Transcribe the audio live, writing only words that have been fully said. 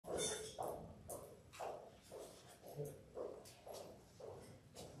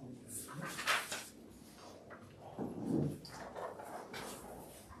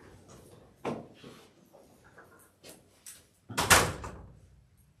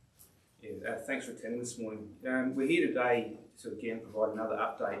Thanks for attending this morning. We're here today to again provide another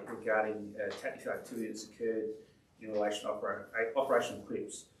update regarding tactical activity that's occurred in relation to Operation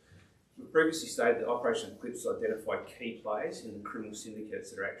Eclipse. We previously stated that Operation Eclipse identified key players in the criminal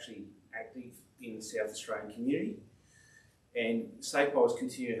syndicates that are actually active in the South Australian community, and stakeholders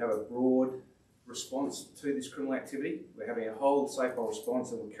continue to have a broad response to this criminal activity. We're having a whole stakeholder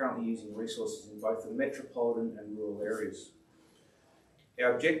response, and we're currently using resources in both the metropolitan and rural areas.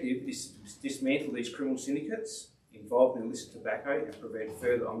 Our objective is to dismantle these criminal syndicates involved in illicit tobacco and prevent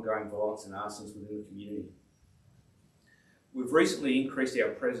further ongoing violence and arsons within the community. We've recently increased our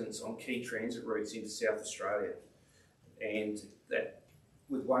presence on key transit routes into South Australia, and that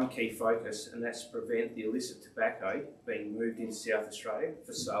with one key focus, and that's to prevent the illicit tobacco being moved into South Australia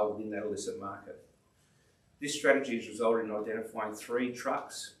for sale within that illicit market. This strategy has resulted in identifying 3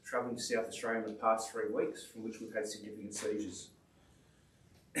 trucks travelling to South Australia in the past 3 weeks, from which we've had significant seizures.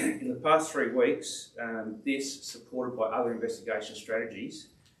 In the past 3 weeks, this, supported by other investigation strategies,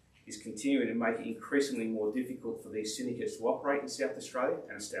 is continuing to make it increasingly more difficult for these syndicates to operate in South Australia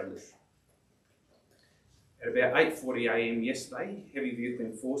and establish. At about 8:40 a.m. yesterday, Heavy Vehicle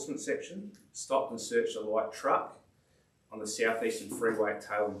Enforcement Section stopped and searched a light truck on the southeastern freeway at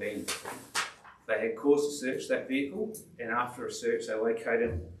Tailem Bend. They had cause to search that vehicle, and after a search they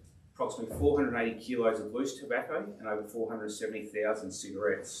located approximately 480 kilos of loose tobacco and over 470,000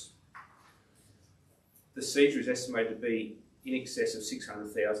 cigarettes. The seizure is estimated to be in excess of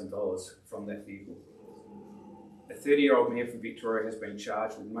 $600,000 from that vehicle. A 30-year-old man from Victoria has been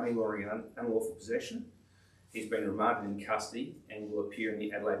charged with money laundering and unlawful possession. He's been remanded in custody and will appear in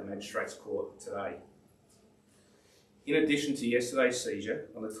the Adelaide Magistrates Court today. In addition to yesterday's seizure,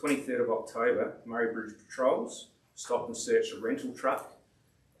 on the 23rd of October, Murray Bridge Patrols stopped and searched a rental truck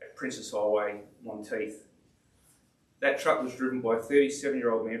at Princess Highway, Monteith. That truck was driven by a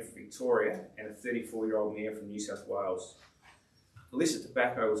 37-year-old man from Victoria and a 34-year-old man from New South Wales. Illicit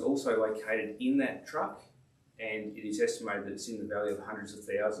tobacco was also located in that truck, and it is estimated that it's in the value of hundreds of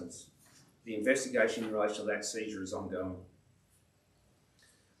thousands. The investigation in relation to that seizure is ongoing.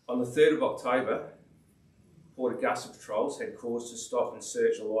 On the 3rd of October, Port Augusta Patrols had cause to stop and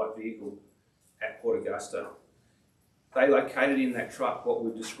search a light vehicle at Port Augusta. They located in that truck what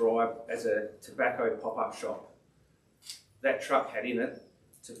we describe as a tobacco pop-up shop. That truck had in it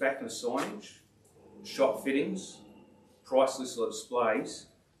tobacco signage, shop fittings, price list displays,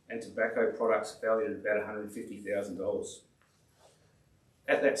 and tobacco products valued at about $150,000.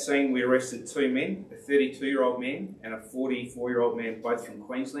 At that scene, we arrested 2 men, a 32-year-old man and a 44-year-old man, both from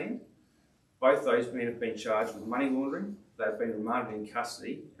Queensland. Both those men have been charged with money laundering. They've been remanded in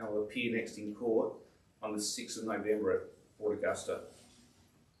custody and will appear next in court on the 6th of November at Port Augusta.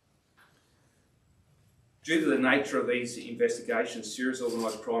 Due to the nature of these investigations, Serious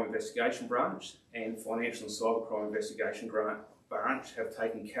Organised Crime Investigation Branch and Financial and Cybercrime Investigation Branch have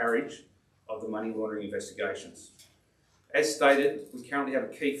taken carriage of the money laundering investigations. As stated, we currently have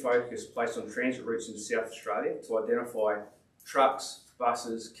a key focus placed on transit routes into South Australia to identify trucks,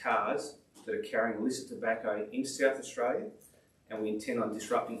 buses, cars that are carrying illicit tobacco into South Australia, and we intend on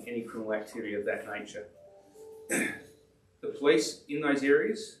disrupting any criminal activity of that nature. The police in those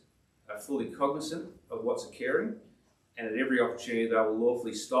areas are fully cognizant of what's occurring, and at every opportunity they will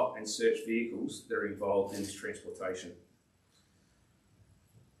lawfully stop and search vehicles that are involved in this transportation.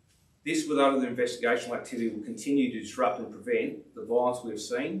 This, with other investigational activity, will continue to disrupt and prevent the violence we've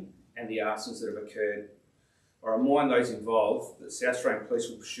seen and the arsons that have occurred. I remind those involved that South Australian Police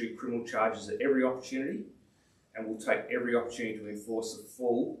will pursue criminal charges at every opportunity and will take every opportunity to enforce the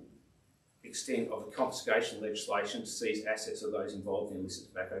full extent of the confiscation legislation to seize assets of those involved in the illicit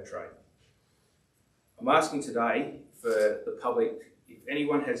tobacco trade. I'm asking today for the public, if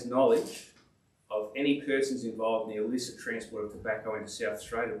anyone has knowledge of any persons involved in the illicit transport of tobacco into South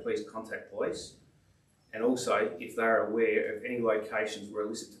Australia, please contact police. And also, if they are aware of any locations where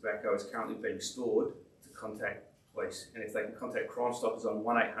illicit tobacco is currently being stored, to contact police. And if they can contact Crime Stoppers on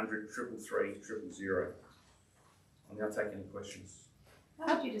 1800 333 000. I'll now take any questions.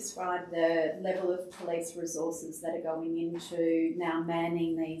 How would you describe the level of police resources that are going into now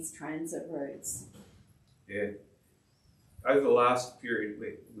manning these transit routes? Yeah. Over the last period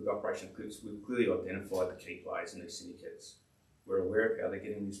with Operation Eclipse, we've clearly identified the key players in these syndicates. We're aware of how they're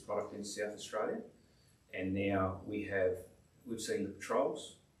getting this product into South Australia, and now we've seen the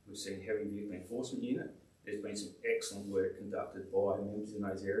patrols, we've seen Heavy Vehicle Enforcement Unit. There's been some excellent work conducted by members in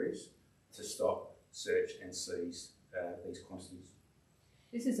those areas to stop, search and seize these quantities.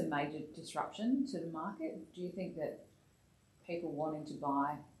 This is a major disruption to the market. Do you think that people wanting to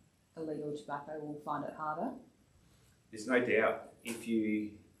buy illegal tobacco will find it harder? There's no doubt if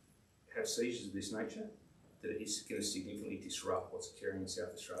you have seizures of this nature, that it is going to significantly disrupt what's occurring in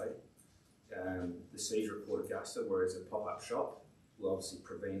South Australia. The seizure at Port Augusta, whereas a pop-up shop will obviously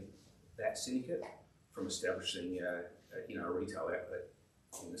prevent that syndicate from establishing a retail outlet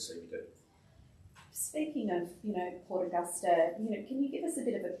in the CBD. Speaking of, Port Augusta, can you give us a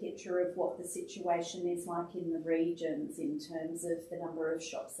bit of a picture of what the situation is like in the regions in terms of the number of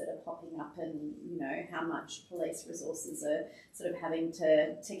shops that are popping up and, how much police resources are sort of having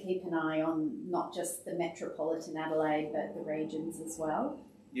to keep an eye on not just the metropolitan Adelaide but the regions as well?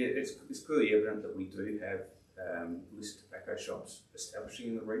 Yeah, it's clearly evident that we do have illicit tobacco shops establishing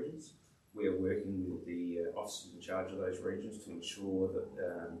in the regions. We are working with the officers in charge of those regions to ensure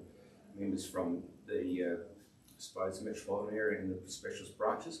that members from the metropolitan area and the specialist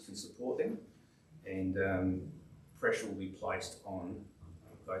branches can support them, and pressure will be placed on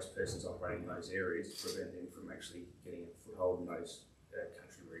those persons operating in those areas to prevent them from actually getting a foothold in those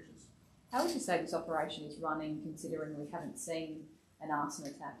country regions. How would you say this operation is running, considering we haven't seen an arson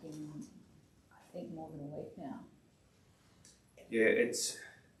attack in, I think, more than a week now? Yeah, it'd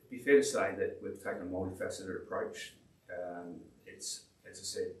be fair to say that we've taken a multifaceted approach. It's, as I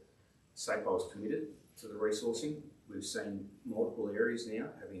said, SAPO is committed to the resourcing. We've seen multiple areas now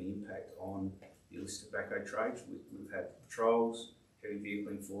having an impact on the illicit tobacco trade. We've had patrols, heavy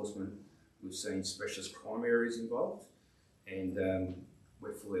vehicle enforcement. We've seen specialist crime areas involved, and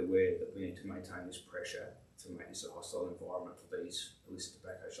we're fully aware that we need to maintain this pressure to make this a hostile environment for these illicit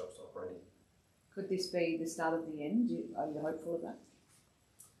tobacco shops to operate in. Could this be the start of the end? Are you hopeful of that?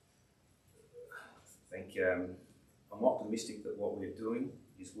 I think I'm optimistic that what we're doing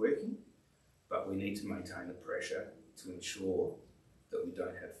is working, but we need to maintain the pressure to ensure that we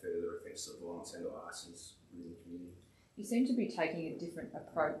don't have further offences of violence and or arsons within the community. You seem to be taking a different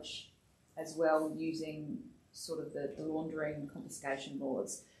approach as well, using sort of the laundering and confiscation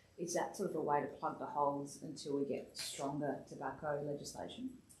laws. Is that sort of a way to plug the holes until we get stronger tobacco legislation?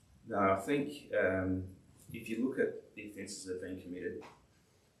 No, I think if you look at the offences that have been committed,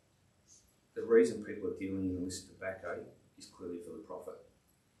 the reason people are dealing in illicit tobacco is clearly for the profit.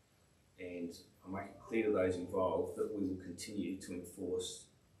 And I make it clear to those involved that we will continue to enforce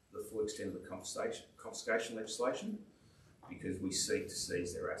the full extent of the confiscation legislation, because we seek to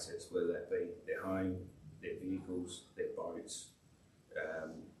seize their assets, whether that be their home, their vehicles, their boats.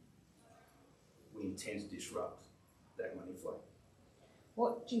 We intend to disrupt that money flow.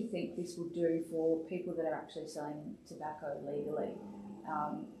 What do you think this will do for people that are actually selling tobacco legally,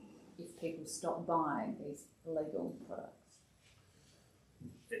 if people stop buying these illegal products?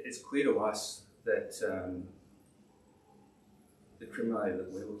 It's clear to us that the criminality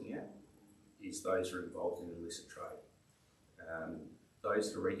that we're looking at is those who are involved in the illicit trade.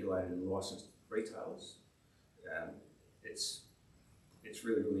 Those that are regulated and licensed retailers, it's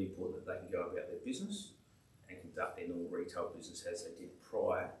really, really important that they can go about their business and conduct their normal retail business as they did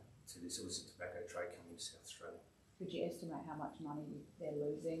prior to this illicit tobacco trade coming to South Australia. Could you estimate how much money they're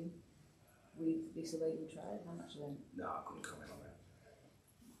losing with this illegal trade? How much of them? No, I couldn't comment on that.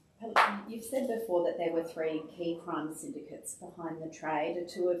 You've said before that there were 3 key crime syndicates behind the trade,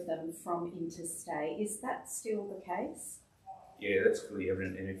 2 of them from interstate. Is that still the case? Yeah, that's clearly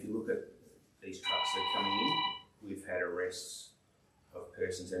evident. And if you look at these trucks that are coming in, we've had arrests of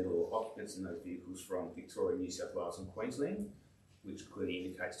persons and or occupants in those vehicles from Victoria, New South Wales and Queensland, which clearly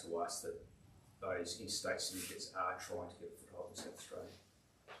indicates to us that those interstate syndicates are trying to get a foothold in South Australia.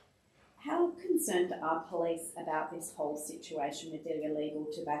 How concerned are police about this whole situation with the illegal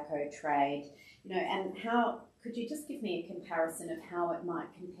tobacco trade? And how could you just give me a comparison of how it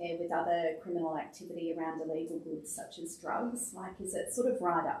might compare with other criminal activity around illegal goods such as drugs? Like, is it sort of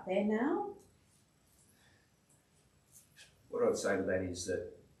right up there now? What I'd say to that is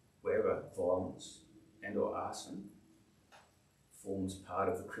that wherever violence and or arson forms part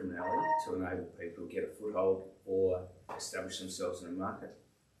of the criminality to enable people to get a foothold or establish themselves in a market,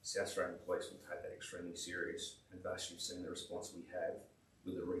 South Australian Police will take that extremely serious, and thus you've seen the response we have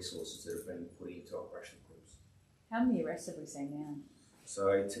with the resources that have been put into Operation Eclipse. How many arrests have we seen now?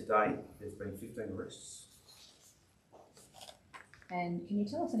 So to date, there's been 15 arrests. And can you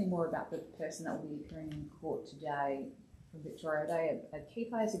tell us any more about the person that will be appearing in court today from Victoria? Are they a key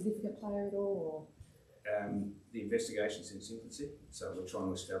player, significant player at all? Or? The investigation's in its infancy, so we're trying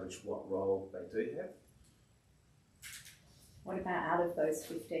to establish what role they do have. What about out of those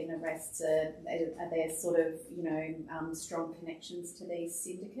 15 arrests? Are there sort of, strong connections to these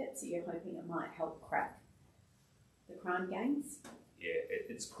syndicates? Are you hoping it might help crack the crime gangs? Yeah,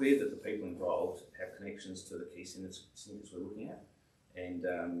 it's clear that the people involved have connections to the key syndicates we're looking at, and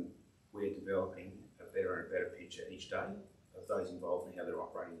we're developing a better and better picture each day of those involved and how they're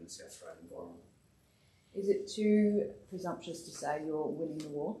operating in the South Australian environment. Is it too presumptuous to say you're winning the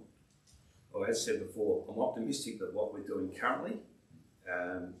war? Well, as I said before, I'm optimistic that what we're doing currently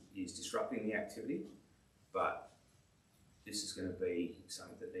is disrupting the activity, but this is going to be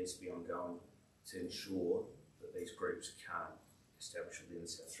something that needs to be ongoing to ensure that these groups can't establish within the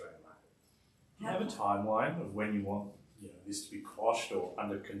South Australian market. Do you have a timeline of when you want this to be quashed or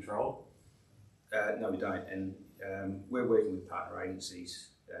under control? No, we don't, and we're working with partner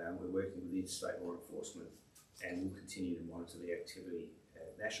agencies, we're working with interstate law enforcement, and we'll continue to monitor the activity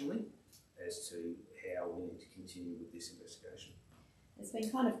nationally as to how we need to continue with this investigation. There's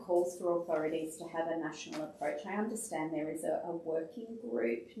been kind of calls for authorities to have a national approach. I understand there is a working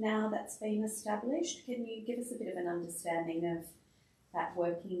group now that's been established. Can you give us a bit of an understanding of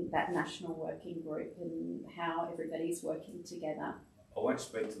that national working group and how everybody's working together? I won't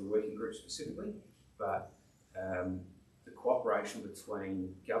speak to the working group specifically, but the cooperation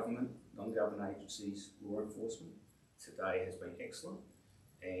between government, non-government agencies, law enforcement today has been excellent,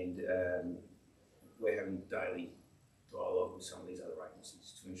 and we're having daily dialogue with some of these other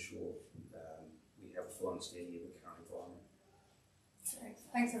agencies to ensure we have a full understanding of the current environment. Great.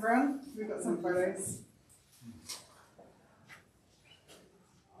 Thanks everyone. We've got some photos.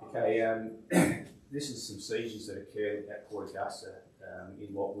 Okay, this is some seizures that occurred at Port Augusta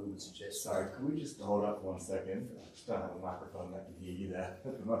in what we would suggest. Sorry, could we just hold up 1 second? I just don't have a microphone that can hear you there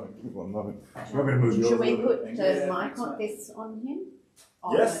at the moment. Give me 1 moment. I'm going to move yours Should a we little put bit. the mic on this on him?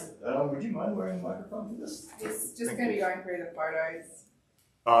 Yes. Would you mind wearing a microphone for this? It's just going to be going through the photos.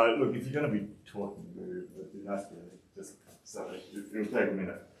 Look, if you're going to be talking, it'd be nice to just so it'll take a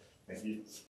minute. Thank you.